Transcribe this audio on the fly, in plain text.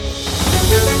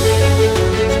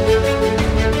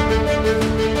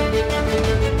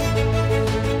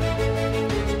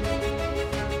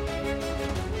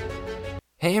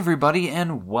everybody,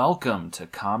 and welcome to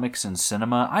Comics and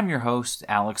Cinema. I'm your host,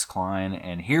 Alex Klein,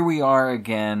 and here we are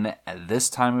again at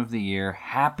this time of the year.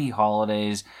 Happy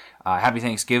holidays. Happy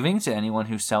Thanksgiving to anyone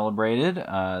who celebrated.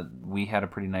 We had a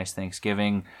pretty nice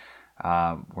Thanksgiving.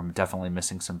 We're definitely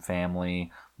missing some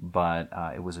family, but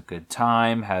it was a good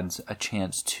time. Had a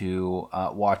chance to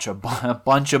watch a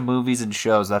bunch of movies and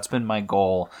shows. That's been my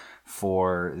goal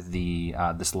for the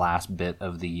this last bit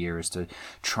of the year, is to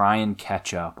try and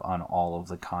catch up on all of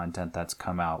the content that's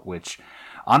come out, which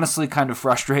honestly kind of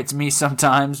frustrates me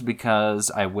sometimes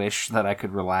because I wish that I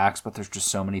could relax, but there's just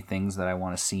so many things that I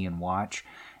want to see and watch.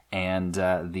 And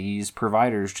these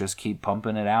providers just keep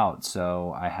pumping it out,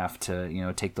 so I have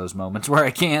to, take those moments where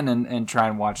I can and try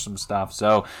and watch some stuff.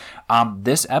 So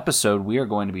this episode, we are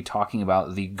going to be talking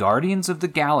about the Guardians of the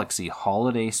Galaxy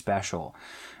Holiday Special.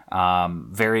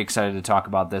 Very excited to talk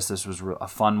about this. This was a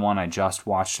fun one. I just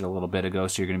watched it a little bit ago,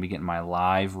 so you're going to be getting my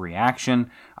live reaction.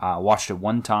 Watched it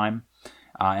one time.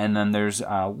 And then there's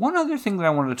one other thing that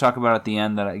I wanted to talk about at the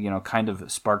end that kind of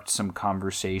sparked some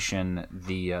conversation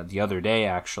the other day,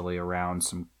 actually, around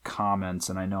some comments.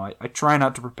 And I know I try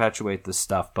not to perpetuate this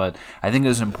stuff, but I think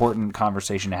there's an important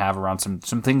conversation to have around some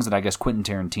things that I guess Quentin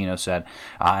Tarantino said,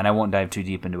 and I won't dive too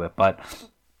deep into it, but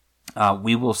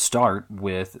we will start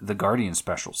with the Guardian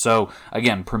special. So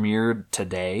again, premiered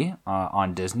today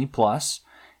on Disney Plus,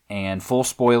 and full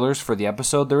spoilers for the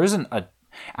episode. There isn't a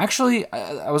Actually,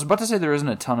 I was about to say there isn't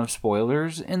a ton of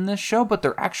spoilers in this show, but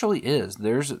there actually is.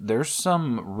 There's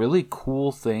some really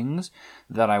cool things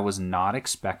that I was not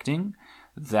expecting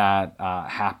that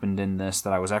happened in this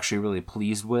that I was actually really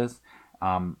pleased with.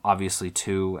 Obviously,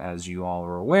 too, as you all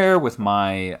are aware, with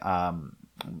my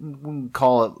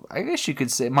call it, I guess you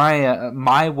could say,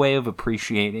 my way of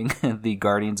appreciating the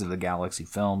Guardians of the Galaxy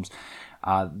films,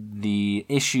 the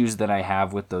issues that I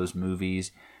have with those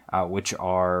movies, which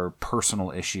are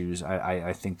personal issues.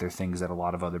 I think they're things that a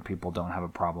lot of other people don't have a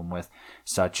problem with,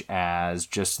 such as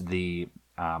just the,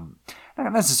 not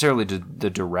necessarily the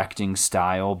directing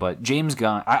style, but James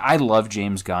Gunn. I love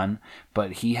James Gunn,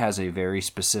 but he has a very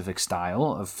specific style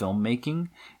of filmmaking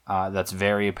that's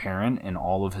very apparent in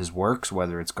all of his works,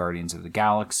 whether it's Guardians of the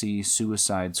Galaxy,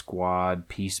 Suicide Squad,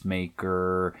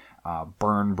 Peacemaker,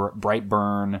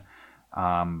 Brightburn.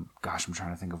 I'm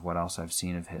trying to think of what else I've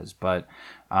seen of his, but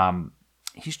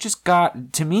he's just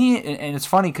got, to me, and it's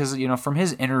funny because, from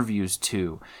his interviews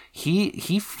too,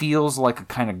 he feels like a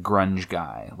kind of grunge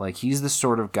guy. Like, he's the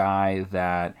sort of guy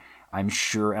that I'm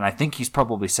sure, and I think he's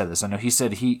probably said this. I know he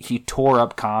said he tore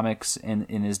up comics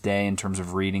in his day in terms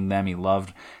of reading them. He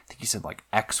loved, I think he said, like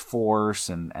X-Force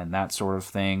and that sort of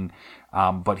thing.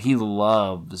 But he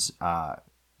loves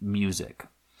music.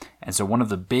 And so one of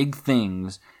the big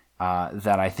things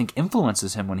that I think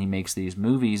influences him when he makes these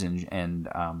movies and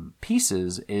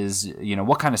pieces is,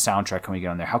 what kind of soundtrack can we get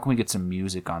on there? How can we get some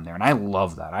music on there? And I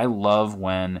love that. I love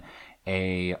when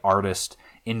a artist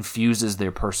infuses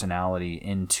their personality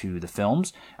into the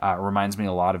films. It reminds me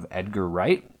a lot of Edgar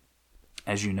Wright.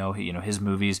 As you know, his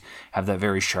movies have that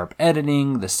very sharp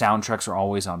editing. The soundtracks are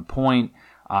always on point.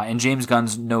 And James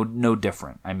Gunn's no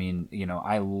different. I mean,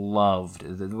 I loved,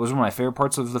 it was one of my favorite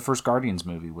parts of the first Guardians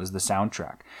movie was the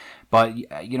soundtrack. But,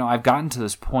 I've gotten to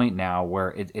this point now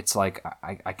where it's like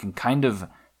I can kind of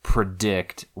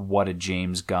predict what a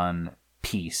James Gunn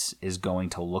piece is going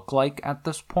to look like at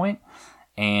this point.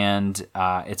 And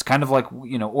it's kind of like,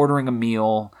 ordering a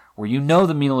meal where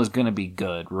the meal is going to be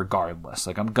good regardless.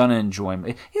 Like, I'm going to enjoy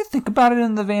it. You think about it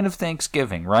in the vein of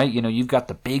Thanksgiving, right? You've got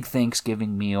the big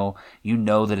Thanksgiving meal. You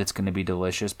know that it's going to be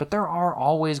delicious, but there are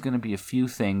always going to be a few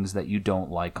things that you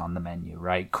don't like on the menu,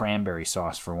 right? Cranberry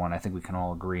sauce, for one, I think we can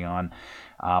all agree on.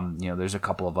 There's a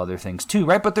couple of other things too,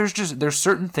 right? But there's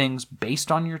certain things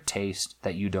based on your taste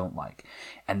that you don't like.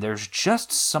 And there's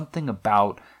just something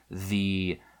about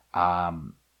the,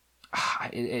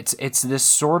 it's this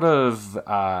sort of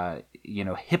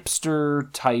hipster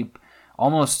type,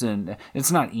 almost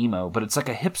it's not emo, but it's like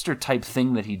a hipster type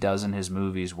thing that he does in his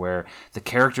movies where the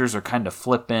characters are kind of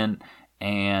flippant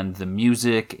and the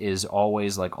music is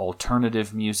always like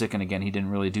alternative music. And again, he didn't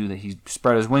really do that. He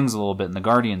spread his wings a little bit in the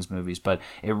Guardians movies, but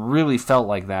it really felt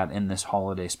like that in this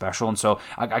holiday special. And so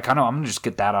I'm going to just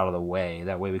get that out of the way.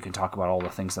 That way we can talk about all the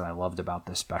things that I loved about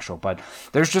this special. But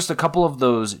there's just a couple of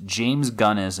those James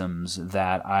Gunnisms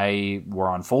that were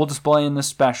on full display in this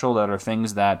special that are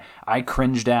things that I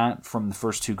cringed at from the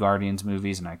first two Guardians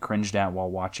movies and I cringed at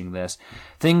while watching this.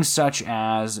 Things such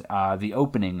as the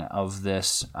opening of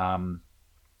this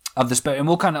of the and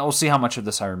we'll see how much of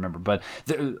this I remember. But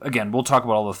again, we'll talk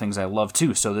about all the things I love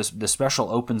too. So the special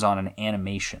opens on an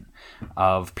animation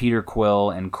of Peter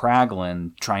Quill and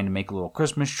Kraglin trying to make a little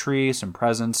Christmas tree, some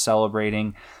presents,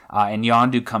 celebrating, and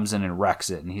Yondu comes in and wrecks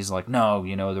it. And he's like, "No,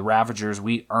 the Ravagers,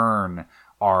 we earn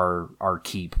our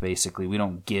keep, basically. We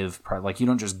don't give you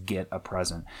don't just get a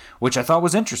present," which I thought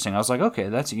was interesting. I was like, okay,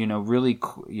 that's really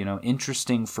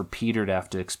interesting for Peter to have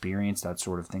to experience that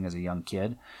sort of thing as a young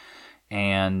kid.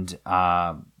 And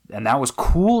that was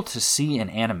cool to see in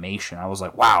animation. I was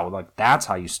like, wow, like that's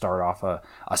how you start off a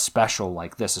special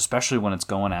like this, especially when it's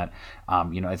going at,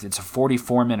 if it's a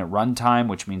 44-minute runtime,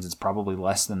 which means it's probably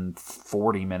less than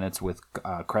 40 minutes with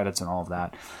credits and all of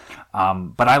that.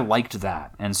 But I liked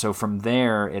that. And so from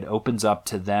there, it opens up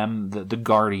to them, the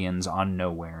Guardians on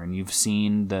Nowhere. And you've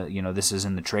seen this is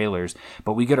in the trailers,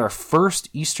 but we get our first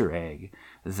Easter egg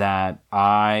that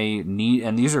I need,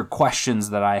 and these are questions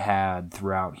that I had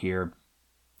throughout here.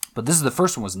 But this is the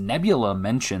first one, was Nebula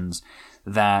mentions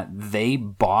that they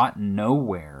bought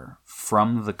Nowhere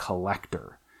from the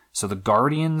Collector. So the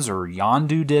Guardians or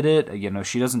Yondu did it.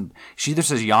 She either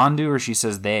says Yondu or she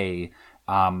says they,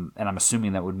 and I'm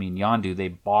assuming that would mean Yondu. They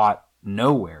bought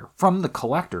Nowhere from the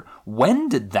Collector. When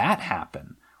did that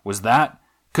happen?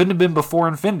 Couldn't have been before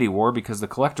Infinity War because the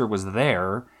Collector was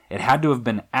there. It had to have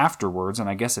been afterwards, and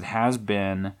I guess it has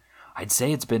been, I'd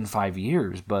say it's been 5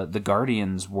 years, but the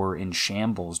Guardians were in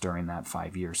shambles during that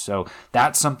 5 years. So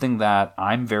that's something that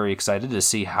I'm very excited to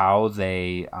see how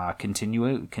they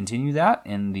continue that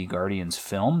in the Guardians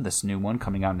film, this new one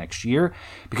coming out next year,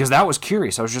 because that was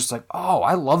curious. I was just like, oh,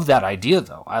 I love that idea,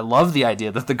 though. I love the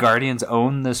idea that the Guardians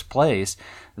own this place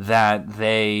that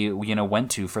they went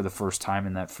to for the first time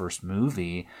in that first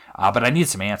movie, but I need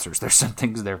some answers. There's some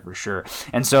things there for sure.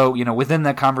 And so within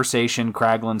that conversation,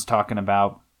 Kraglin's talking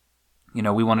about,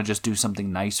 we want to just do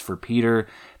something nice for Peter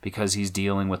because he's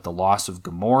dealing with the loss of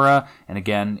Gamora. And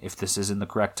again, if this is in the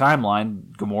correct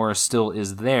timeline, Gamora still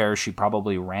is there. She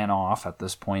probably ran off at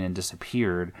this point and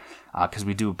disappeared because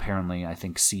we do apparently, I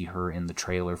think, see her in the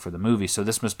trailer for the movie. So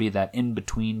this must be that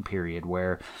in-between period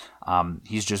where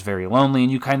he's just very lonely,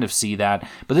 and you kind of see that.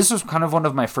 But this was kind of one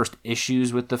of my first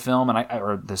issues with the film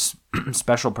or this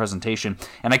special presentation,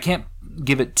 and I can't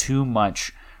give it too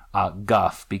much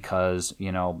guff because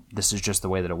this is just the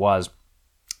way that it was.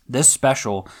 This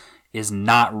special is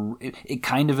not, it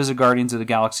kind of is a Guardians of the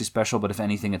Galaxy special, but if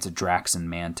anything, it's a Drax and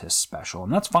Mantis special,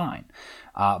 and that's fine.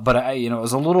 But I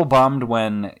was a little bummed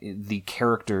when the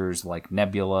characters like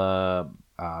Nebula,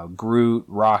 Groot,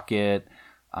 Rocket,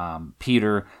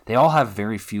 Peter, they all have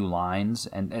very few lines,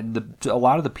 and a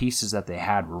lot of the pieces that they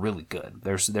had were really good.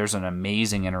 There's an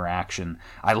amazing interaction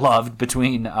I loved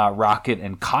between Rocket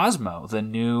and Cosmo, the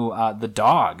new the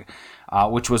dog,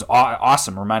 which was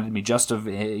awesome. Reminded me just of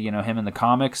him in the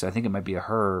comics. I think it might be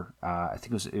her. I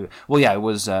think it was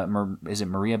is it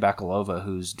Maria Bakalova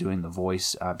who's doing the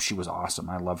voice? She was awesome.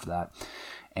 I loved that,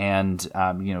 and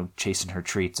chasing her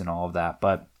treats and all of that,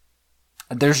 but.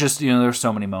 There's just, there's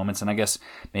so many moments, and I guess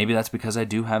maybe that's because I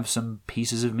do have some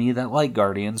pieces of me that like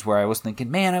Guardians, where I was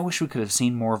thinking, man, I wish we could have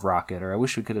seen more of Rocket, or I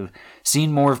wish we could have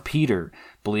seen more of Peter,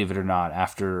 believe it or not,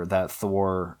 after that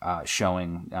Thor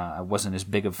showing. I wasn't as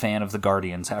big a fan of the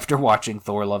Guardians after watching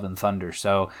Thor Love and Thunder,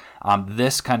 so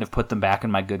this kind of put them back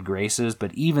in my good graces,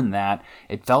 but even that,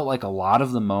 it felt like a lot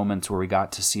of the moments where we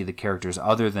got to see the characters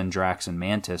other than Drax and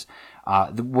Mantis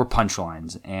were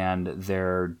punchlines, and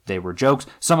they were jokes.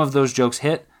 Some of those jokes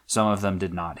hit, some of them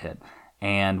did not hit.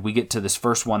 And we get to this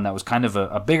first one that was kind of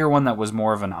a bigger one that was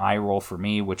more of an eye roll for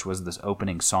me, which was this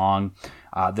opening song.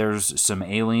 There's some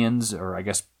aliens, or I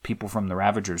guess people from the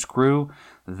Ravagers crew,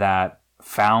 that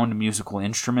found musical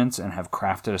instruments and have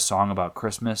crafted a song about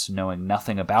Christmas, knowing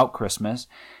nothing about Christmas.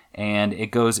 And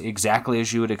it goes exactly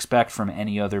as you would expect from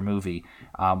any other movie,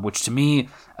 which to me,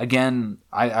 again,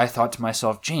 I thought to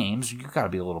myself, James, you got to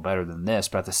be a little better than this.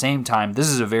 But at the same time, this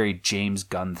is a very James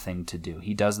Gunn thing to do.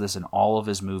 He does this in all of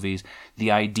his movies.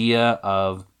 The idea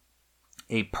of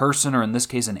a person, or in this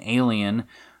case, an alien,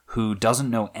 who doesn't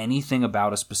know anything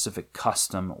about a specific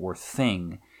custom or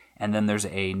thing. And then there's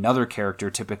another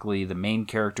character, typically the main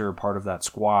character or part of that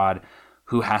squad,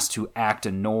 who has to act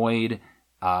annoyed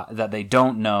that they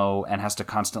don't know and has to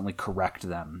constantly correct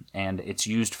them. And it's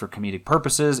used for comedic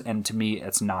purposes, and to me,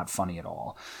 it's not funny at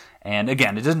all. And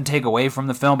again, it doesn't take away from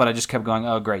the film, but I just kept going,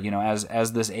 oh, great,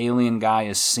 as this alien guy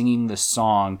is singing this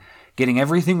song, getting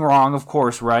everything wrong, of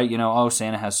course, right?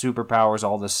 Santa has superpowers,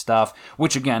 all this stuff,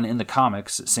 which again, in the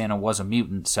comics, Santa was a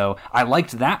mutant, so I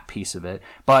liked that piece of it.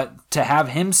 But to have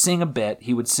him sing a bit,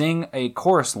 he would sing a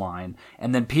chorus line,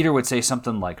 and then Peter would say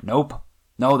something like, nope,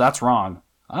 no, that's wrong.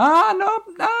 No,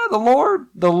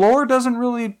 the lore doesn't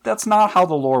really, that's not how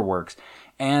the lore works.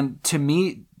 And to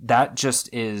me, that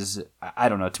just is, I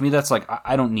don't know, to me that's like,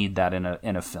 I don't need that in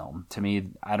a film. To me,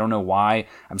 I don't know why,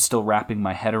 I'm still wrapping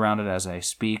my head around it as I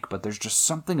speak, but there's just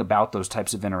something about those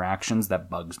types of interactions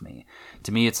that bugs me.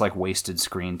 To me, it's like wasted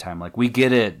screen time. Like, we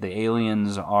get it, the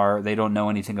aliens they don't know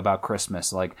anything about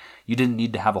Christmas. Like, you didn't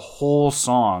need to have a whole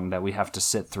song that we have to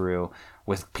sit through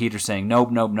with Peter saying, nope,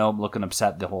 nope, nope, looking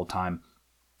upset the whole time.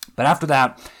 But after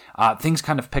that, things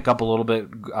kind of pick up a little bit.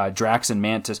 Drax and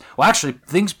Mantis. Well, actually,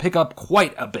 things pick up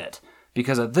quite a bit.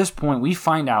 Because at this point, we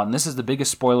find out, and this is the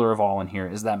biggest spoiler of all in here,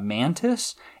 is that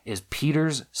Mantis is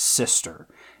Peter's sister.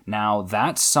 Now,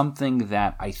 that's something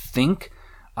that I think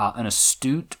an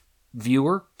astute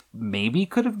viewer maybe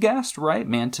could have guessed, right?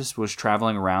 Mantis was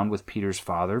traveling around with Peter's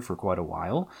father for quite a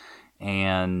while.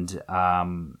 And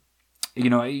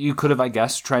you could have, I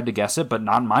guess, tried to guess it, but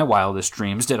not in my wildest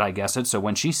dreams did I guess it. So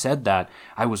when she said that,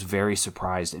 I was very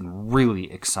surprised and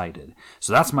really excited.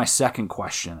 So that's my second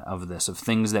question of this, of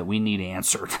things that we need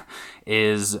answered,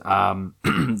 is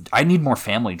I need more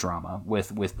family drama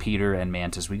with Peter and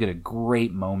Mantis. We get a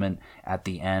great moment at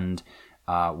the end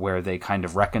where they kind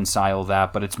of reconcile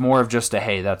that, but it's more of just a,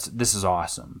 hey, this is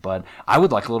awesome. But I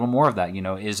would like a little more of that,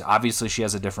 is obviously she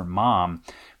has a different mom,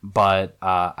 but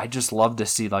I just love to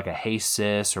see like a hey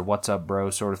sis or what's up bro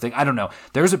sort of thing. I don't know.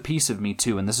 There's a piece of me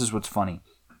too, and this is what's funny.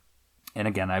 And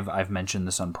again, I've mentioned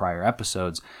this on prior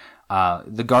episodes.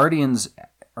 The Guardians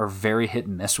are very hit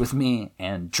and miss with me,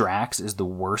 and Drax is the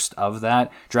worst of that.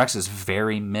 Drax is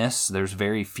very miss. There's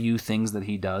very few things that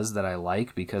he does that I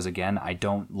like because, again, I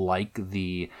don't like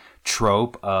the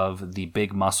trope of the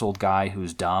big muscled guy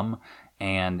who's dumb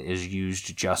and is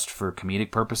used just for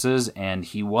comedic purposes, and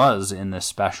he was in this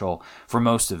special for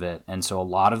most of it, and so a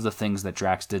lot of the things that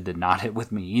Drax did not hit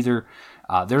with me either.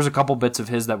 There's a couple bits of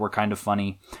his that were kind of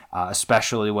funny,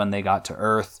 especially when they got to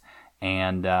Earth,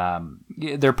 and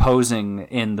they're posing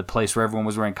in the place where everyone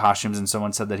was wearing costumes, and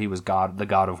someone said that he was the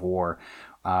God of War,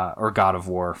 or God of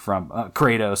War from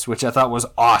Kratos, which I thought was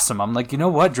awesome. I'm like, you know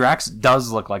what? Drax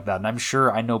does look like that, and I'm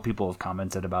sure I know people have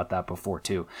commented about that before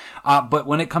too. But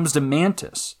when it comes to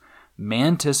Mantis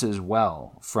as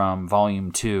well from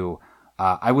Volume 2,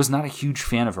 I was not a huge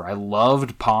fan of her. I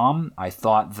loved Palm. I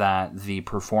thought that the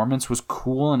performance was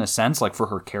cool in a sense, like for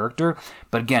her character.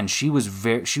 But again, she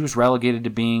was relegated to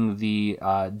being the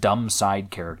dumb side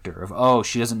character of, oh,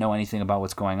 she doesn't know anything about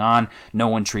what's going on. No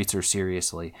one treats her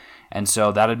seriously. And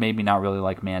so that had made me not really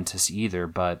like Mantis either,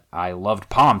 but I loved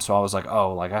Palm, so I was like,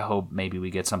 oh, like I hope maybe we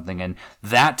get something. And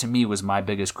that to me was my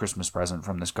biggest Christmas present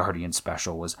from this Guardian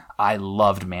special, was I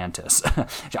loved Mantis.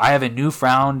 I have a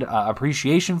newfound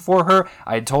appreciation for her.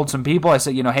 I had told some people, I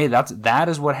said, hey, that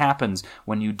is what happens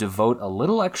when you devote a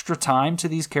little extra time to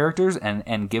these characters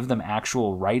and give them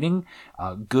actual writing,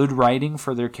 good writing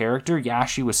for their character. Yeah,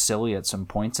 she was silly at some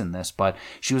points in this, but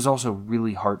she was also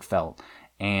really heartfelt.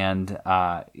 And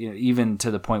even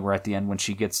to the point where at the end when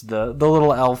she gets the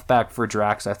little elf back for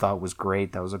Drax, I thought was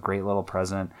great. That was a great little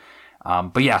present.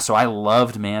 But yeah, so I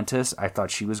loved Mantis. I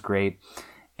thought she was great.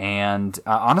 And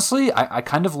honestly, I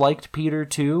kind of liked Peter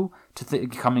too,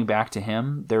 coming back to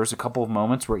him. There was a couple of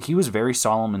moments where he was very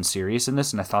solemn and serious in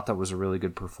this, and I thought that was a really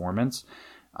good performance.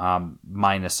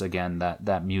 Minus, again,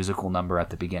 that musical number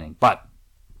at the beginning. But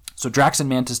so Drax and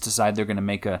Mantis decide they're going to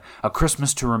make a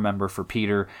Christmas to remember for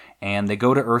Peter, and they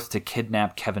go to Earth to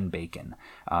kidnap Kevin Bacon,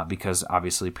 because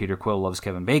obviously Peter Quill loves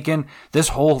Kevin Bacon. This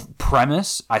whole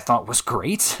premise I thought was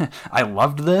great. I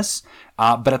loved this,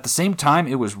 but at the same time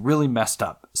it was really messed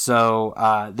up. So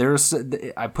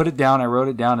I put it down, I wrote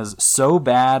it down as so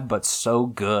bad but so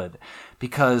good,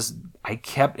 because I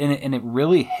kept, and it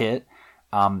really hit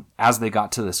as they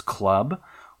got to this club,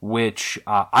 which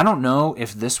I don't know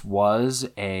if this was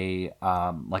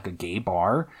like a gay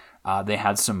bar. They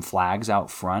had some flags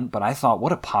out front, but I thought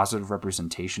what a positive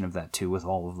representation of that too, with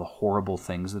all of the horrible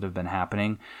things that have been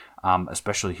happening,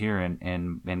 especially here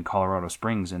in Colorado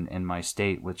Springs in my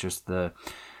state, with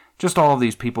just all of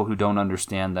these people who don't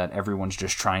understand that everyone's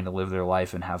just trying to live their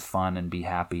life and have fun and be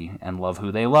happy and love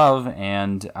who they love.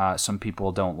 And some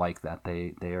people don't like that.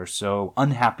 They are so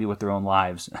unhappy with their own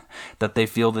lives that they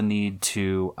feel the need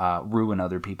to ruin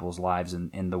other people's lives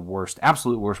in the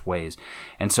absolute worst ways.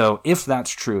 And so if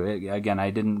that's true, again, I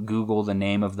didn't Google the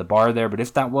name of the bar there, but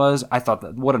if that was, I thought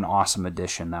that what an awesome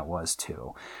addition that was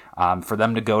too. For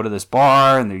them to go to this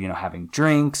bar and they're, having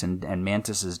drinks and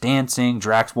Mantis is dancing.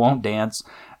 Drax won't dance.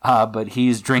 But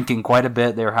he's drinking quite a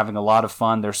bit. They're having a lot of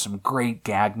fun. There's some great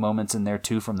gag moments in there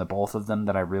too from the both of them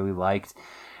that I really liked.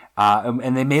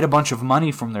 And they made a bunch of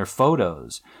money from their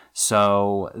photos.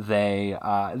 So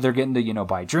they're getting to,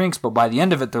 buy drinks, but by the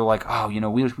end of it, they're like, oh,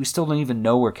 we still don't even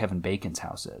know where Kevin Bacon's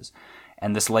house is.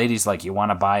 And this lady's like, you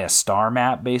want to buy a star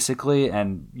map, basically?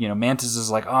 And, Mantis is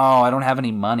like, oh, I don't have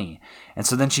any money. And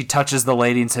so then she touches the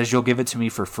lady and says, you'll give it to me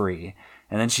for free.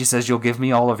 And then she says, you'll give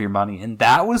me all of your money. And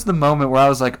that was the moment where I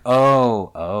was like,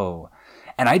 oh.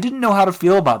 And I didn't know how to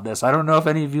feel about this. I don't know if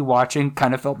any of you watching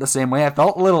kind of felt the same way. I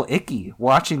felt a little icky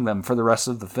watching them for the rest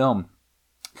of the film.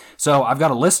 So I've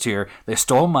got a list here. They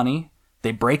stole money.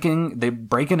 They break and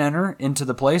enter into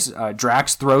the place.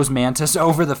 Drax throws Mantis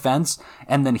over the fence,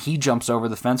 and then he jumps over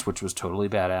the fence, which was totally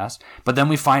badass. But then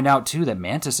we find out, too, that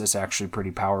Mantis is actually pretty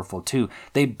powerful, too.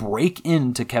 They break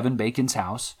into Kevin Bacon's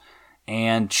house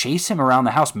and chase him around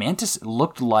the house. Mantis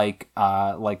looked like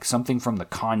something from The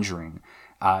Conjuring,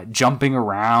 jumping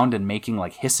around and making,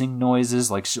 hissing noises,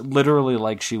 literally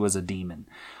like she was a demon,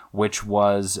 which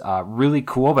was really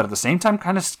cool, but at the same time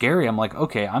kind of scary. I'm like,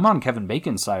 okay, I'm on Kevin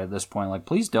Bacon's side at this point.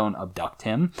 Please don't abduct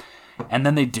him. And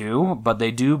then they do, but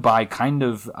they do by kind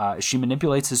of, she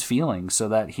manipulates his feelings so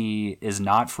that he is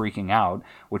not freaking out,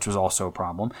 which was also a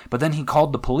problem. But then he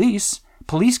called the police.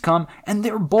 Police come, and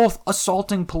they're both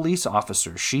assaulting police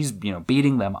officers. She's,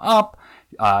 beating them up.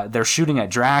 They're shooting at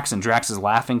Drax, and Drax is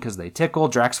laughing because they tickle.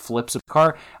 Drax flips a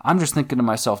car. I'm just thinking to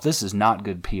myself, this is not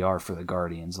good PR for the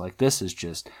Guardians. This is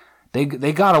just... They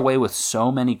got away with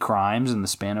so many crimes in the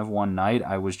span of one night.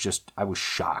 I was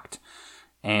shocked.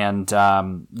 And,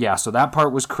 so that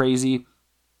part was crazy.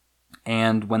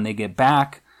 And when they get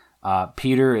back,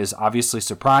 Peter is obviously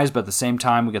surprised, but at the same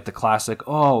time, we get the classic,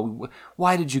 oh,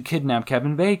 why did you kidnap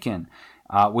Kevin Bacon?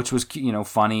 Which was,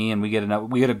 funny, and we get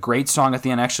a great song at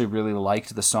the end. I actually really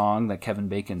liked the song that Kevin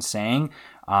Bacon sang.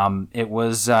 It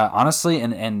was, honestly,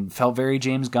 and felt very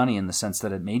James Gunny in the sense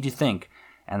that it made you think.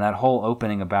 And that whole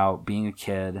opening about being a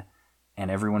kid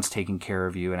and everyone's taking care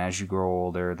of you, and as you grow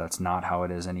older, that's not how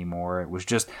it is anymore. It was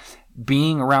just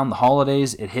being around the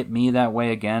holidays. It hit me that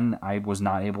way again. I was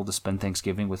not able to spend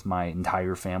Thanksgiving with my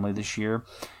entire family this year.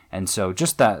 And so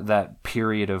just that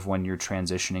period of when you're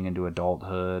transitioning into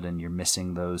adulthood and you're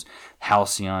missing those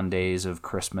halcyon days of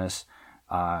Christmas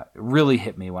really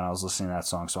hit me when I was listening to that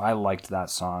song. So I liked that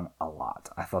song a lot.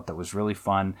 I thought that was really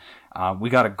fun. We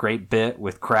got a great bit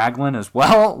with Kraglin as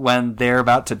well when they're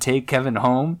about to take Kevin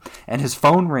home and his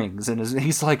phone rings and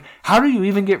he's like, how do you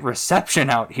even get reception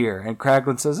out here? And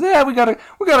Kraglin says, yeah, we got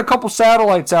a couple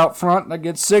satellites out front that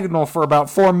get signal for about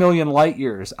 4 million light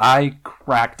years. I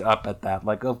cracked up at that.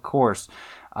 Of course,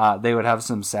 they would have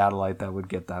some satellite that would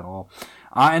get that all.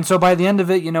 And so by the end of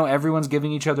it, everyone's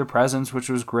giving each other presents, which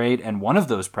was great. And one of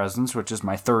those presents, which is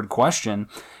my third question,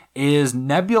 is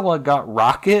Nebula got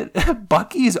Rocket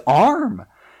Bucky's arm,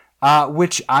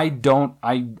 which I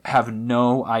have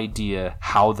no idea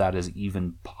how that is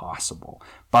even possible.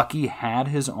 Bucky had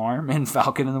his arm in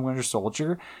Falcon and the Winter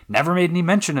Soldier, never made any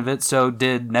mention of it. So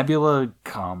did Nebula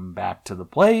come back to the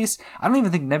place? I don't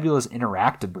even think Nebula's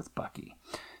interacted with Bucky.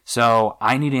 So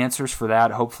I need answers for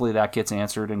that. Hopefully that gets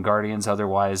answered in Guardians.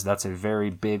 Otherwise, that's a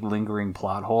very big lingering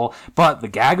plot hole. But the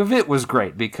gag of it was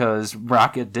great because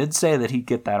Rocket did say that he'd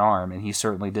get that arm, and he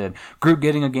certainly did. Groot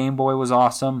getting a Game Boy was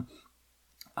awesome.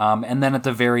 And then at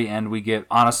the very end, we get,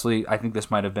 honestly, I think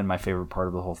this might have been my favorite part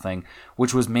of the whole thing,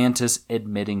 which was Mantis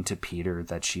admitting to Peter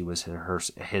that she was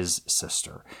his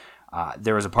sister.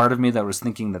 There was a part of me that was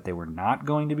thinking that they were not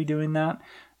going to be doing that.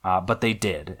 But they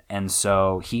did. And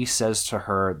so he says to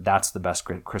her, that's the best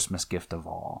Christmas gift of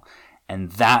all.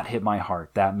 And that hit my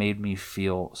heart. That made me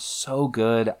feel so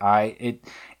good.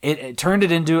 It turned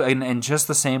it into, in just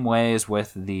the same way as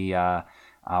with the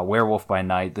Werewolf by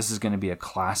Night, this is going to be a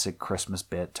classic Christmas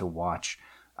bit to watch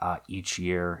each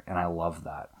year. And I love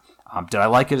that. Did I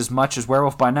like it as much as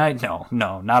Werewolf by Night? No,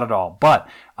 not at all. But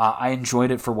I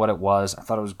enjoyed it for what it was. I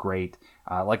thought it was great.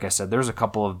 Like I said, there's a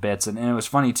couple of bits, and it was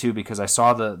funny too because I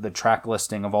saw the track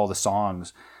listing of all the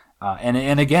songs,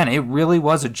 and again, it really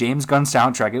was a James Gunn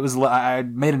soundtrack. It was. I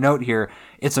made a note here.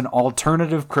 It's an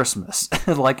alternative Christmas,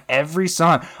 like every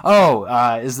song. Oh,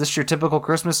 is this your typical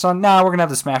Christmas song? No, we're gonna have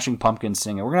the Smashing Pumpkins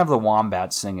sing it. We're gonna have the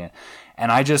Wombats sing it.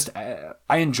 And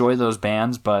I enjoy those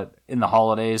bands, but in the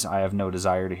holidays, I have no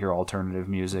desire to hear alternative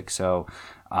music. So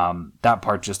that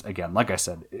part just, again, like I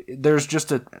said, there's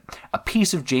just a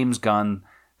piece of James Gunn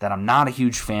that I'm not a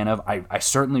huge fan of. I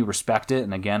certainly respect it.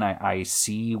 And again, I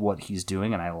see what he's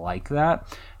doing and I like that.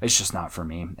 It's just not for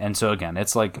me. And so again,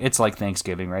 it's like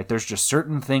Thanksgiving, right? There's just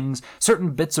certain things,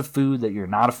 certain bits of food that you're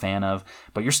not a fan of,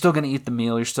 but you're still going to eat the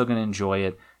meal. You're still going to enjoy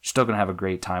it. still going to have a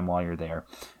great time while you're there.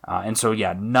 And so,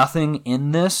 yeah, nothing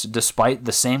in this, despite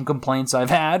the same complaints I've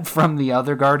had from the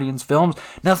other Guardians films,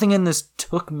 nothing in this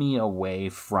took me away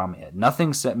from it.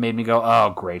 Nothing made me go,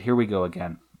 oh, great, here we go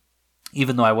again.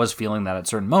 Even though I was feeling that at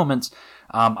certain moments,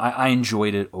 I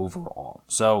enjoyed it overall.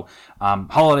 So,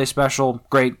 holiday special,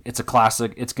 great. It's a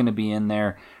classic. It's going to be in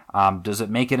there. Does it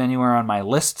make it anywhere on my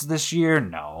lists this year?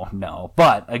 No.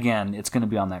 But again, it's going to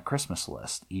be on that Christmas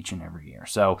list each and every year.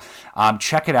 So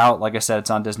check it out. Like I said, it's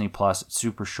on Disney Plus. It's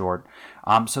super short.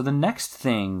 So the next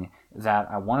thing that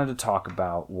I wanted to talk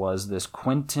about was this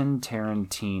Quentin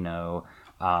Tarantino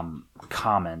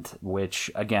comment,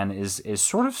 which again is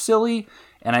sort of silly.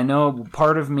 And I know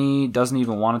part of me doesn't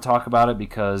even want to talk about it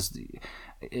because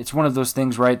it's one of those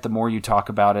things, right? The more you talk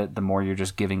about it, the more you're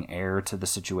just giving air to the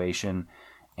situation.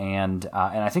 And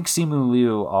I think Simu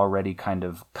Liu already kind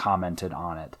of commented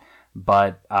on it.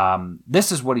 But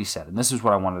this is what he said, and this is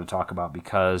what I wanted to talk about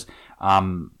because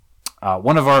one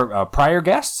of our prior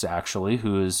guests, actually,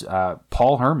 who is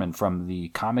Paul Herman from the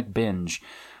Comic Binge,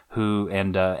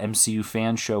 and MCU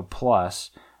Fan Show Plus,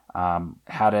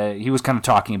 he was kind of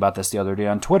talking about this the other day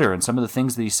on Twitter, and some of the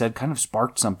things that he said kind of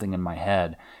sparked something in my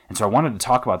head. And so I wanted to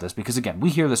talk about this because, again, we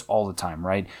hear this all the time,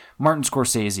 right? Martin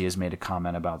Scorsese has made a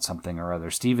comment about something or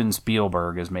other. Steven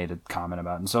Spielberg has made a comment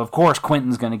about it. And so, of course,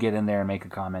 Quentin's going to get in there and make a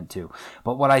comment too.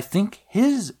 But what I think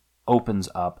his opens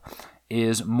up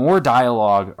is more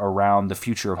dialogue around the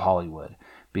future of Hollywood,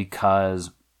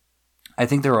 because I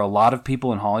think there are a lot of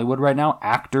people in Hollywood right now,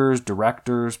 actors,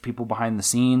 directors, people behind the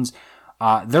scenes,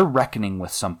 they're reckoning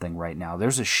with something right now.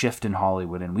 There's a shift in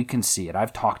Hollywood, and we can see it.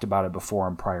 I've talked about it before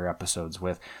in prior episodes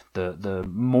with the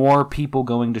more people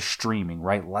going to streaming,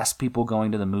 right? Less people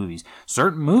going to the movies.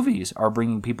 Certain movies are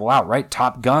bringing people out, right?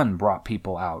 Top Gun brought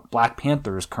people out. Black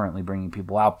Panther is currently bringing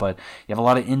people out, but you have a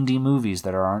lot of indie movies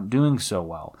that aren't doing so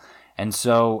well. And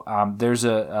so there's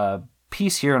a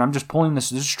piece here, and I'm just pulling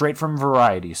this is straight from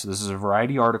Variety. So this is a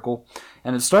Variety article,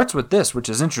 and it starts with this, which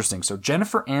is interesting. So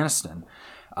Jennifer Aniston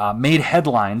made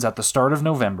headlines at the start of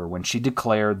November when she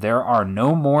declared there are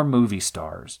no more movie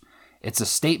stars. It's a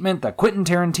statement that Quentin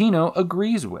Tarantino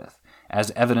agrees with.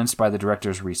 As evidenced by the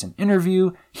director's recent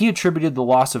interview, he attributed the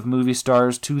loss of movie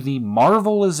stars to the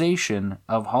marvelization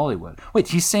of Hollywood. Wait,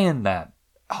 he's saying that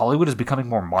Hollywood is becoming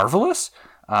more marvelous?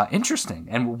 Interesting,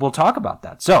 and we'll talk about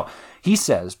that. So, he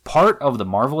says part of the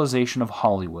marvelization of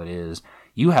Hollywood is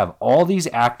you have all these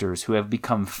actors who have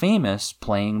become famous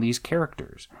playing these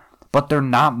characters. But they're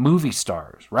not movie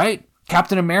stars, right?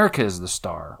 Captain America is the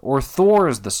star, or Thor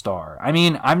is the star. I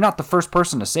mean, I'm not the first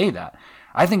person to say that.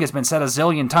 I think it's been said a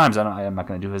zillion times. I'm not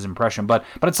going to do his impression, but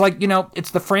it's like,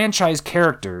 it's the franchise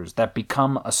characters that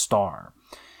become a star.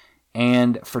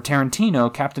 And for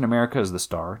Tarantino, Captain America is the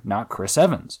star, not Chris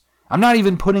Evans. I'm not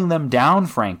even putting them down,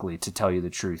 frankly, to tell you the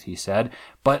truth, he said.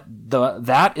 But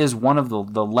that is one of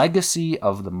the legacy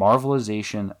of the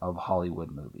marvelization of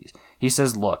Hollywood movies. He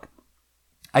says, look,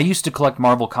 I used to collect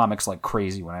Marvel comics like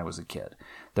crazy when I was a kid.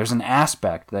 There's an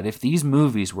aspect that if these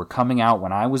movies were coming out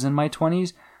when I was in my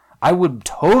 20s, I would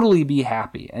totally be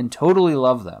happy and totally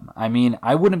love them. I mean,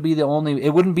 they wouldn't be the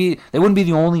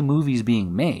only movies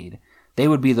being made. They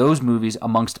would be those movies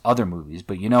amongst other movies.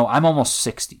 But I'm almost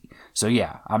 60. So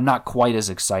yeah, I'm not quite as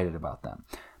excited about them.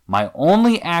 My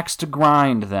only axe to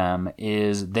grind them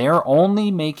is they're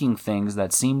only making things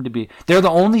that they're the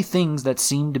only things that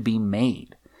seem to be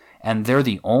made. And they're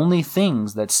the only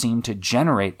things that seem to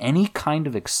generate any kind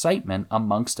of excitement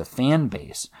amongst a fan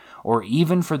base, or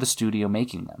even for the studio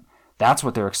making them. That's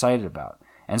what they're excited about.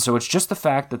 And so it's just the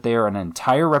fact that they are an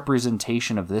entire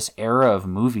representation of this era of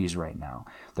movies right now.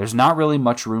 There's not really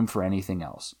much room for anything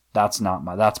else. That's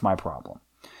my problem.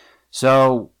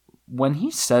 So when he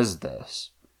says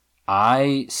this,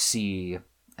 I see,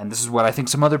 and this is what I think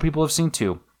some other people have seen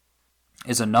too,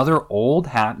 is another old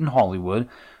hat in Hollywood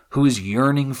who is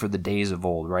yearning for the days of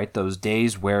old, right? Those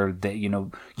days where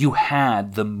you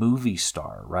had the movie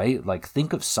star, right? Like,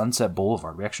 think of Sunset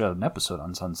Boulevard. We actually had an episode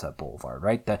on Sunset Boulevard,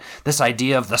 right? This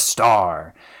idea of the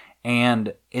star.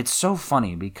 And it's so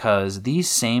funny because these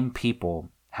same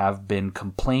people have been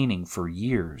complaining for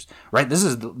years, right? This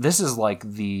is like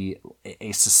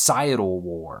a societal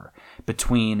war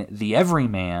between the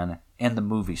everyman and the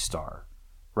movie star,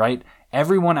 right?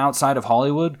 Everyone outside of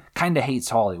Hollywood kind of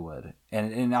hates Hollywood.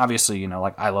 And obviously,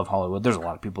 I love Hollywood. There's a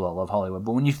lot of people that love Hollywood.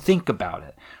 But when you think about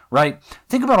it, right?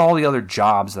 Think about all the other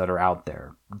jobs that are out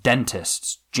there.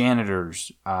 Dentists,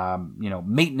 janitors,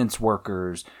 maintenance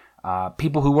workers,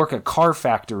 people who work at car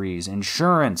factories,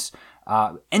 insurance,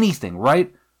 anything,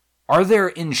 right? Are there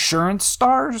insurance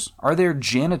stars? Are there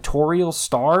janitorial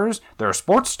stars? There are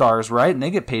sports stars, right? And they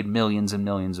get paid millions and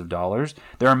millions of dollars.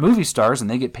 There are movie stars, and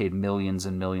they get paid millions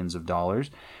and millions of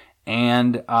dollars.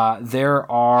 And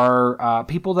there are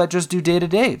people that just do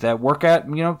day-to-day, that work at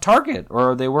Target,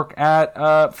 or they work at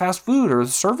fast food or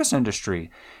the service industry.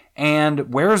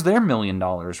 And where's their $1 million,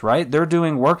 right? They're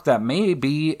doing work that may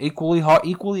be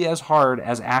equally as hard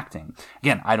as acting.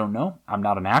 Again, I don't know. I'm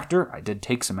not an actor. I did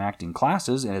take some acting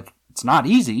classes, and it's not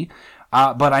easy.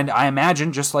 But I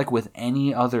imagine, just like with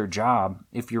any other job,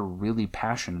 if you're really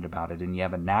passionate about it and you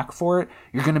have a knack for it,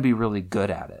 you're going to be really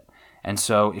good at it. And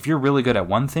so if you're really good at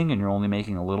one thing and you're only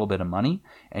making a little bit of money,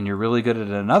 and you're really good at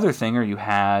another thing, or you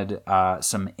had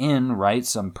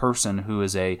some person who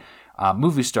is a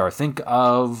movie star. Think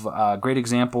of a great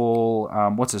example,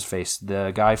 what's his face?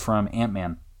 The guy from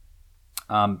Ant-Man.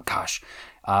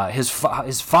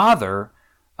 His father,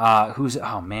 who's,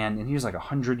 and he was like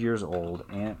 100 years old.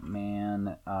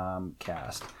 Ant-Man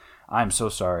cast. I'm so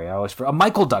sorry. I always forget.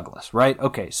 Michael Douglas, right?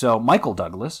 Okay, so Michael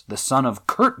Douglas, the son of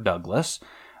Kirk Douglas,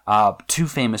 two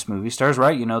famous movie stars,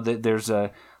 right? There's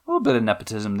a little bit of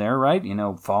nepotism there, right?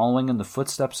 Following in the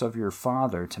footsteps of your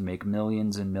father to make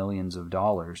millions and millions of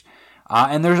dollars.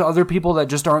 And there's other people that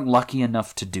just aren't lucky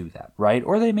enough to do that, right?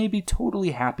 Or they may be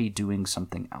totally happy doing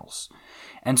something else.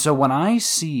 And so when I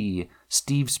see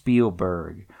Steve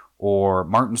Spielberg or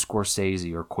Martin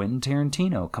Scorsese or Quentin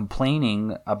Tarantino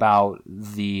complaining about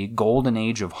the golden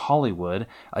age of Hollywood,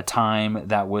 a time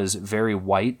that was very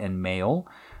white and male,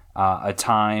 a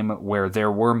time where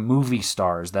there were movie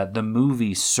stars, that the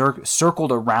movie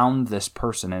circled around this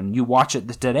person, and you watch it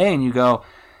today and you go,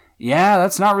 yeah,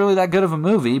 that's not really that good of a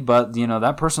movie, but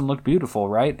that person looked beautiful,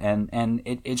 right? And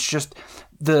it's just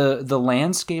the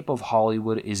landscape of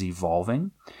Hollywood is evolving,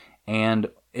 and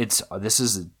this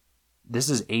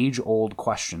is age-old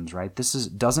questions, right?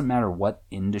 Doesn't matter what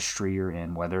industry you're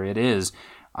in, whether it is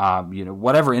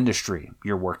whatever industry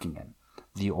you're working in.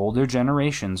 The older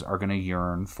generations are going to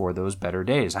yearn for those better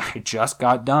days. I just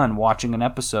got done watching an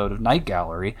episode of Night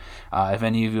Gallery. If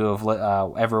any of you have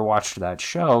ever watched that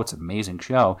show, it's an amazing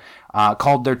show,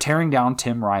 called They're Tearing Down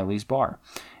Tim Riley's Bar.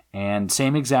 And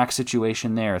same exact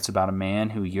situation there. It's about a man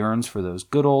who yearns for those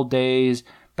good old days,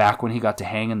 back when he got to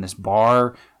hang in this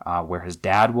bar where his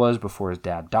dad was before his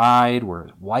dad died, where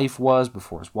his wife was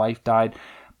before his wife died.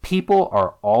 People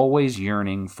are always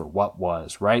yearning for what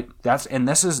was, right? This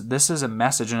is a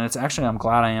message, and it's actually, I'm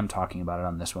glad I am talking about it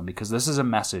on this one, because this is a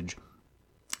message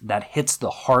that hits the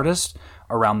hardest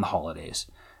around the holidays,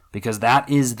 because that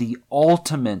is the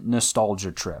ultimate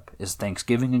nostalgia trip, is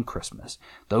Thanksgiving and Christmas.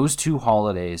 Those two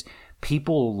holidays,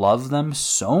 people love them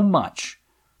so much,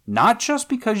 not just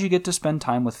because you get to spend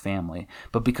time with family,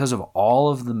 but because of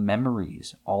all of the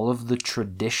memories, all of the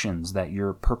traditions that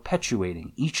you're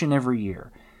perpetuating each and every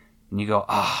year. And you go,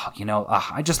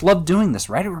 I just love doing this,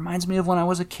 right? It reminds me of when I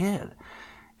was a kid.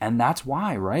 And that's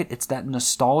why, right? It's that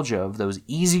nostalgia of those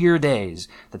easier days,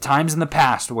 the times in the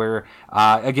past where,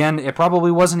 again, it probably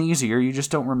wasn't easier. You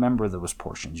just don't remember those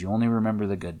portions. You only remember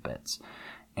the good bits.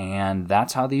 And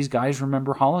that's how these guys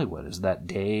remember Hollywood, is that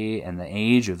day and the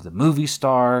age of the movie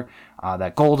star,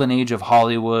 that golden age of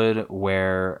Hollywood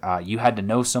where you had to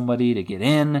know somebody to get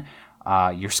in.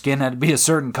 Your skin had to be a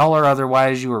certain color,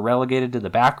 otherwise you were relegated to the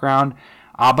background.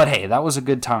 But hey, that was a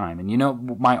good time.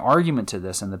 And my argument to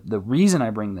this, and the reason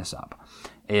I bring this up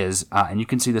is, and you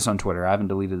can see this on Twitter, I haven't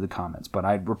deleted the comments, but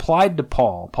I replied to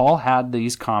Paul. Paul had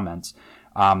these comments.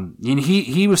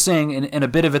 He was saying in a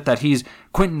bit of it that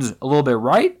Quentin's a little bit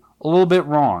right, a little bit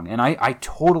wrong. And I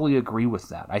totally agree with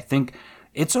that. I think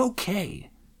it's okay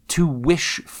to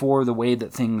wish for the way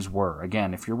that things were.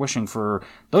 Again, if you're wishing for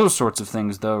those sorts of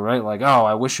things, though, right? Like,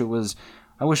 I wish it was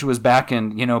back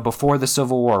in, before the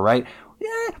Civil War, right?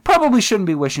 Yeah, probably shouldn't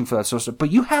be wishing for that sort of stuff,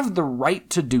 but you have the right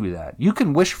to do that. You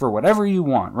can wish for whatever you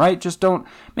want, right? Just don't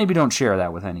share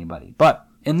that with anybody. But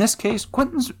in this case,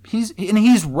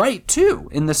 he's right too,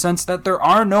 in the sense that there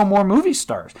are no more movie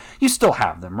stars. You still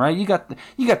have them, right? You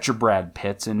got your Brad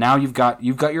Pitts, and now you've got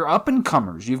your up and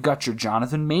comers. You've got your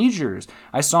Jonathan Majors.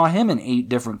 I saw him in 8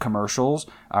 different commercials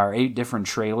or 8 different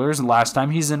trailers. And last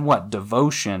time he's in what?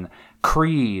 Devotion,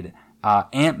 Creed,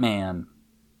 Ant-Man,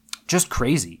 just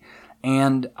crazy.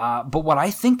 And but what I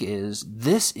think is,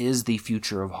 this is the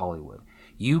future of Hollywood.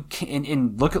 You can,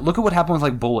 and look at what happened with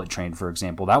like Bullet Train, for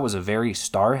example. That was a very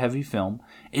star-heavy film.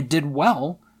 It did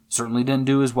well, Certainly didn't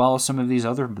do as well as some of these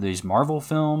Marvel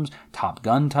films, Top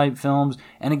Gun type films.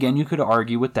 And again, you could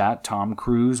argue with that. Tom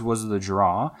Cruise was the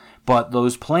draw, but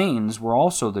those planes were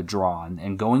also the draw,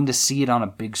 and going to see it on a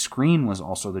big screen was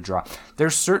also the draw.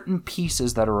 There's certain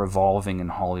pieces that are evolving in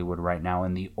Hollywood right now,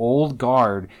 and the old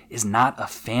guard is not a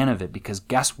fan of it, because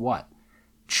guess what?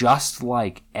 Just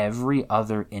like every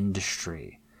other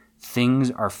industry,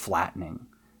 things are flattening.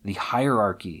 The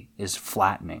hierarchy is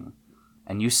flattening.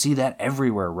 And you see that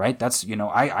everywhere, right? That's,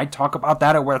 I talk about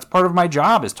that at where it's part of my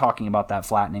job, is talking about that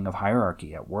flattening of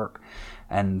hierarchy at work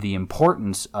and the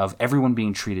importance of everyone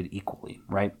being treated equally,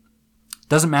 right?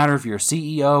 Doesn't matter if you're a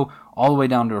CEO all the way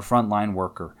down to a frontline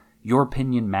worker. Your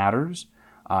opinion matters.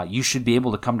 You should be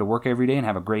able to come to work every day and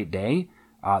have a great day.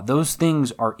 Those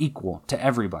things are equal to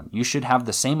everyone. You should have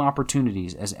the same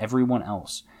opportunities as everyone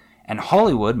else. And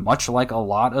Hollywood, much like a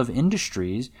lot of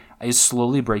industries, is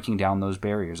slowly breaking down those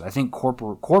barriers. I think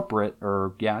corporate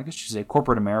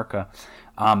America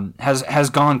has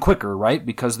gone quicker, right?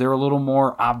 Because they're a little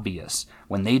more obvious.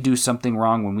 When they do something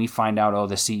wrong, when we find out,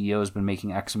 the CEO has been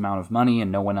making X amount of money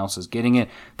and no one else is getting it,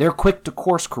 they're quick to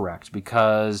course correct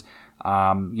because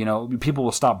people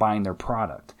will stop buying their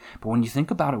product. But when you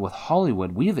think about it with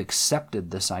Hollywood, we have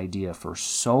accepted this idea for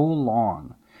so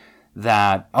long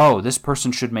that, this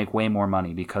person should make way more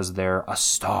money because they're a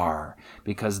star,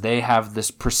 because they have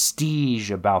this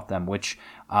prestige about them, which,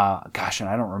 and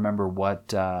I don't remember what,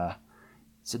 that's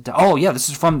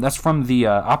from the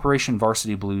Operation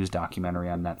Varsity Blues documentary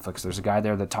on Netflix. There's a guy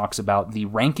there that talks about the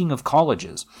ranking of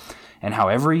colleges and how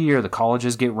every year the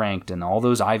colleges get ranked and all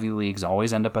those Ivy Leagues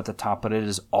always end up at the top, but it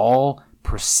is all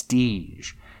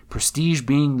prestige. Prestige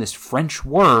being this French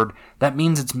word that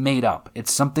means it's made up.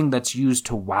 It's something that's used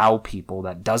to wow people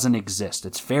that doesn't exist.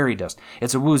 It's fairy dust.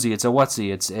 It's a woozy. It's a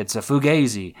whatsy. It's a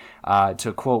fugazi,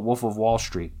 to quote Wolf of Wall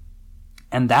Street.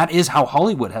 And that is how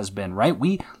Hollywood has been, right?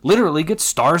 We literally get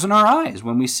stars in our eyes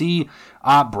when we see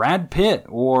Brad Pitt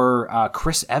or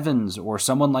Chris Evans or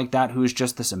someone like that who is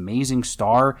just this amazing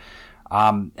star.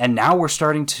 And now we're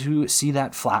starting to see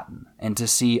that flatten and to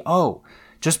see,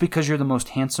 just because you're the most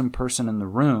handsome person in the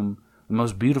room, the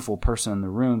most beautiful person in the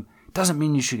room, doesn't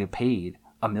mean you should get paid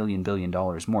 $1 billion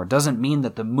more. It doesn't mean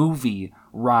that the movie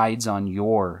rides on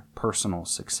your personal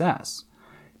success.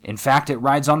 In fact, it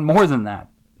rides on more than that.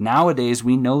 Nowadays,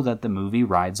 we know that the movie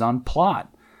rides on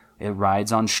plot. It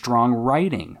rides on strong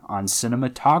writing, on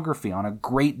cinematography, on a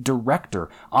great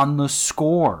director, on the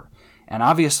score. And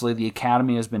obviously, the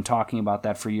Academy has been talking about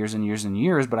that for years and years and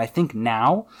years. But I think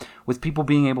now, with people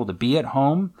being able to be at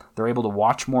home, they're able to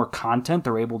watch more content,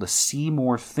 they're able to see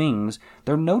more things,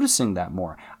 they're noticing that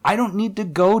more. I don't need to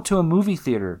go to a movie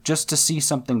theater just to see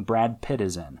something Brad Pitt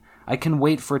is in. I can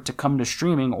wait for it to come to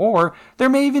streaming, or there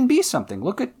may even be something.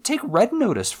 Take Red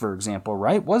Notice, for example,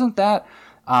 right? Wasn't that,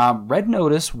 Red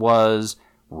Notice was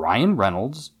Ryan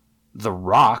Reynolds, The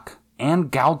Rock,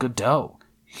 and Gal Gadot.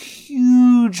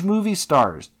 Huge movie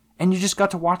stars, and you just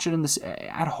got to watch it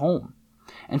at home.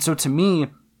 And so to me,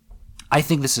 I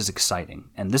think this is exciting,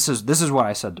 and this is what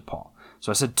I said to Paul. So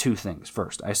I said two things.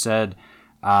 First, I said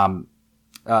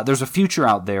there's a future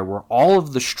out there where all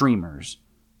of the streamers,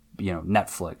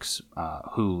 Netflix,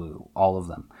 Hulu, all of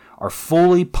them, are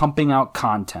fully pumping out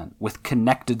content with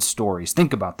connected stories.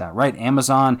 Think about that, right?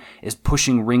 Amazon is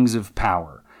pushing Rings of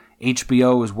Power.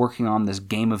 HBO is working on this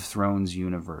Game of Thrones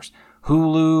universe.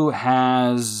 Hulu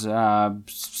has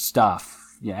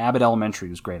stuff. Yeah, Abbott Elementary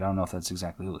was great. I don't know if that's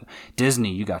exactly Hulu.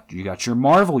 Disney, you got your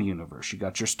Marvel universe. You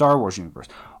got your Star Wars universe.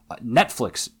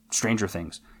 Netflix, Stranger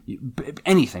Things.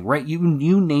 Anything, right?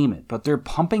 You name it. But they're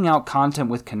pumping out content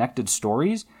with connected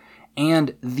stories.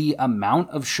 And the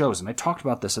amount of shows, and I talked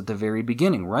about this at the very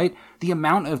beginning, right? The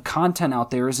amount of content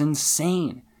out there is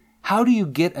insane. How do you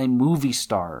get a movie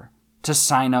star to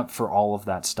sign up for all of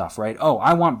that stuff, right?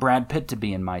 I want Brad Pitt to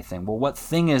be in my thing. Well, what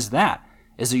thing is that?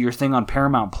 Is it your thing on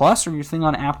Paramount Plus, or your thing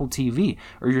on Apple TV,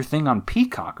 or your thing on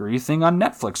Peacock, or your thing on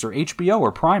Netflix, or HBO,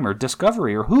 or Prime, or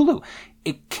Discovery, or Hulu?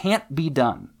 It can't be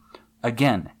done.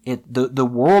 Again, the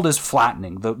world is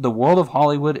flattening. The world of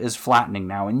Hollywood is flattening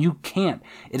now, and you can't.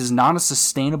 It is not a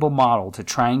sustainable model to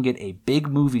try and get a big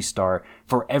movie star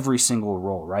for every single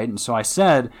role, right? And so I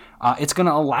said it's going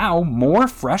to allow more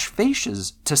fresh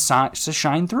faces to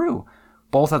shine through,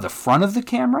 both at the front of the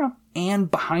camera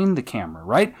and behind the camera,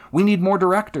 right? We need more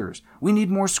directors. We need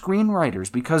more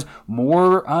screenwriters because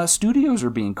more studios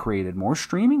are being created, more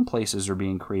streaming places are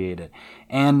being created.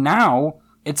 And now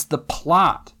it's the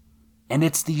plot. And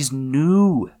it's these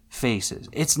new faces.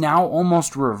 It's now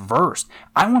almost reversed.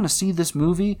 I want to see this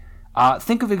movie.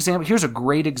 Think of example. Here's a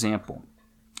great example.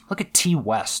 Look at T.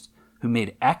 West, who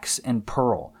made X and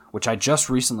Pearl. which I just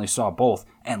recently saw both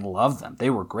and loved them. They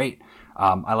were great.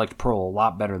 I liked Pearl a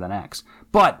lot better than X.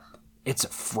 But it's a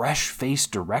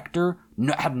fresh-faced director.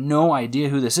 Have no idea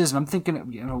who this is. And I'm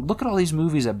thinking, look at all these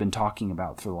movies I've been talking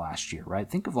about for the last year, right?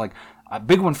 Think of like a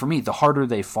big one for me, The Harder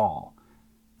They Fall.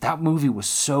 That movie was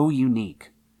so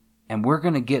unique. And we're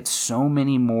going to get so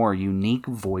many more unique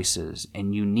voices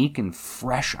and unique and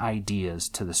fresh ideas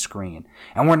to the screen.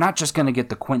 And we're not just going to get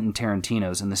the Quentin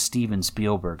Tarantinos and the Steven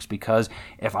Spielbergs, because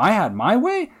if I had my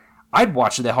way, I'd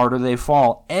watch The Harder They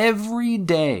Fall every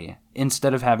day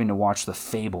instead of having to watch The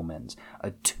Fabelmans,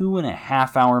 a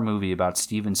 2.5-hour movie about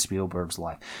Steven Spielberg's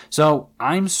life. So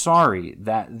I'm sorry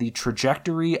that the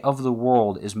trajectory of the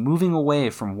world is moving away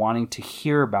from wanting to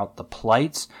hear about the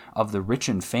plights of the rich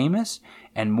and famous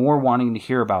and more wanting to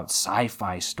hear about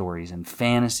sci-fi stories and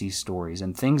fantasy stories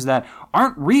and things that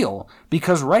aren't real,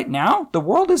 because right now the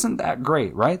world isn't that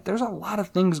great, right? There's a lot of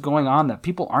things going on that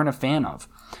people aren't a fan of.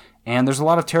 And there's a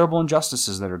lot of terrible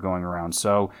injustices that are going around.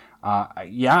 So,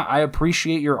 I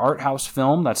appreciate your art house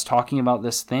film that's talking about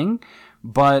this thing,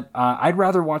 but I'd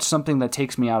rather watch something that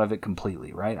takes me out of it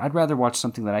completely, right? I'd rather watch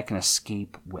something that I can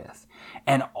escape with.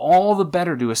 And all the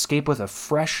better to escape with a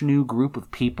fresh new group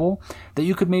of people that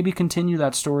you could maybe continue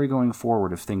that story going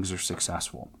forward if things are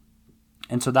successful.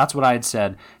 And so that's what I had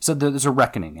said. So there's a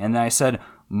reckoning. And I said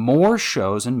more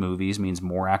shows and movies means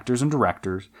more actors and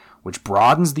directors, which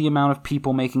broadens the amount of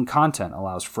people making content,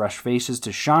 allows fresh faces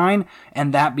to shine,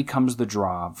 and that becomes the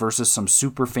draw versus some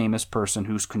super famous person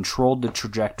who's controlled the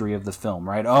trajectory of the film,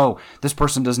 right? Oh, this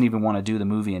person doesn't even want to do the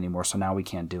movie anymore, so now we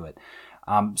can't do it.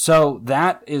 So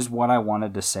that is what I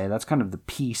wanted to say. That's kind of the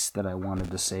piece that I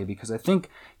wanted to say, because I think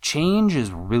change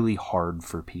is really hard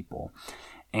for people.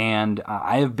 And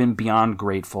I have been beyond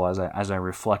grateful as I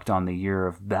reflect on the year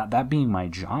of that being my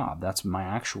job. That's my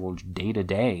actual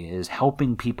day-to-day, is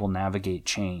helping people navigate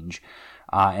change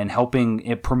and helping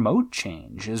it promote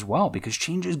change as well, because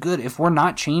change is good. If we're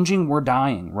not changing, we're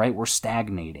dying, right? We're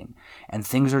stagnating, and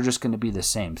things are just going to be the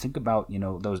same. Think about,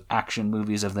 those action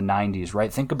movies of the 90s,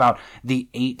 right? Think about the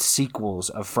 8 sequels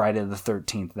of Friday the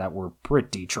 13th that were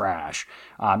pretty trash.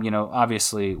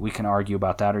 Obviously we can argue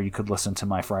about that, or you could listen to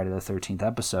my Friday the 13th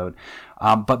episode.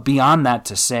 But beyond that,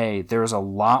 to say there's a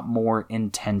lot more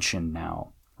intention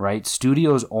now. Right?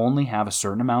 Studios only have a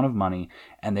certain amount of money,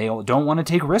 and they don't want to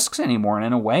take risks anymore. And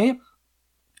in a way,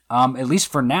 at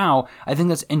least for now, I think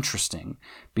that's interesting,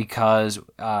 because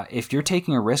if you're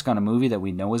taking a risk on a movie that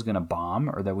we know is going to bomb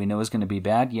or that we know is going to be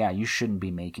bad, yeah, you shouldn't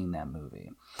be making that movie.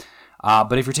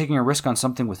 But if you're taking a risk on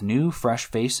something with new, fresh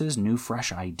faces, new,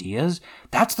 fresh ideas,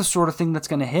 that's the sort of thing that's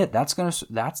going to hit. That's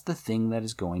the thing that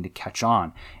is going to catch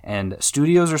on. And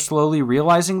studios are slowly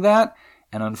realizing that,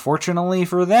 and unfortunately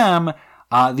for them,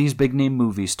 these big-name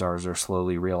movie stars are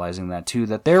slowly realizing that too,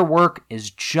 that their work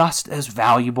is just as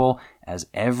valuable as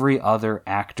every other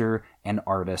actor and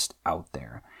artist out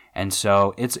there. And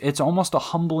so it's almost a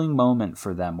humbling moment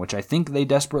for them, which I think they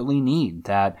desperately need,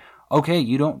 that, okay,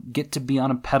 you don't get to be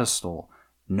on a pedestal.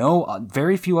 No,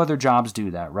 very few other jobs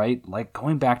do that, right? Like,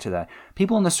 going back to that,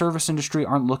 people in the service industry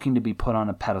aren't looking to be put on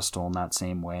a pedestal in that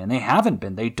same way, and they haven't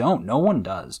been. They don't. No one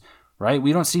does. Right?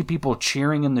 We don't see people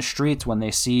cheering in the streets when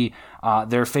they see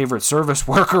their favorite service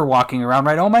worker walking around,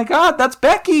 right? Oh my God, that's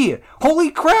Becky! Holy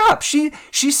crap! She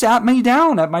sat me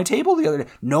down at my table the other day.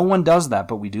 No one does that,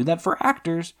 but we do that for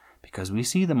actors because we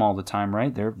see them all the time,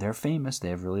 right? They're famous. They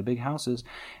have really big houses,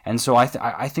 and so I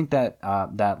think that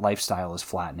that lifestyle is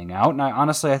flattening out, and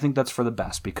I think that's for the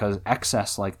best, because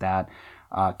excess like that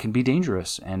can be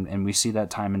dangerous, and we see that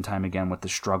time and time again with the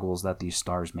struggles that these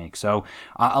stars make. So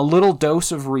a little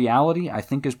dose of reality, I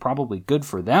think, is probably good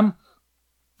for them,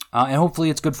 and hopefully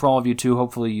it's good for all of you too.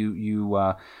 Hopefully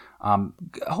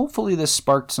hopefully this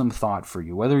sparked some thought for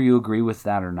you, whether you agree with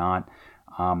that or not.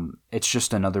 It's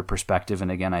just another perspective,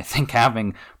 and again, I think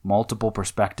having multiple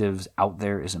perspectives out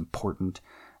there is important.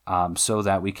 So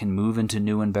that we can move into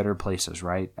new and better places,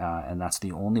 right? And that's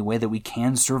the only way that we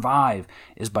can survive,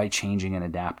 is by changing and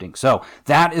adapting. So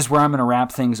that is where I'm going to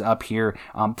wrap things up here.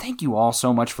 Thank you all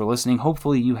so much for listening.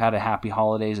 Hopefully you had a happy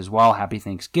holidays as well. Happy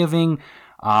Thanksgiving.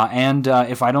 And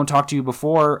if I don't talk to you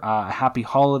before, happy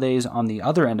holidays on the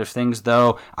other end of things,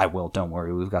 though I will. Don't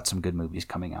worry. We've got some good movies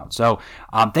coming out. So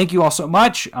thank you all so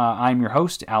much. I'm your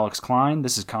host, Alex Klein.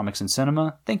 This is Comics and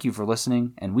Cinema. Thank you for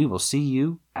listening, and we will see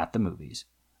you at the movies.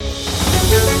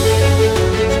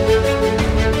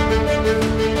 Thank you.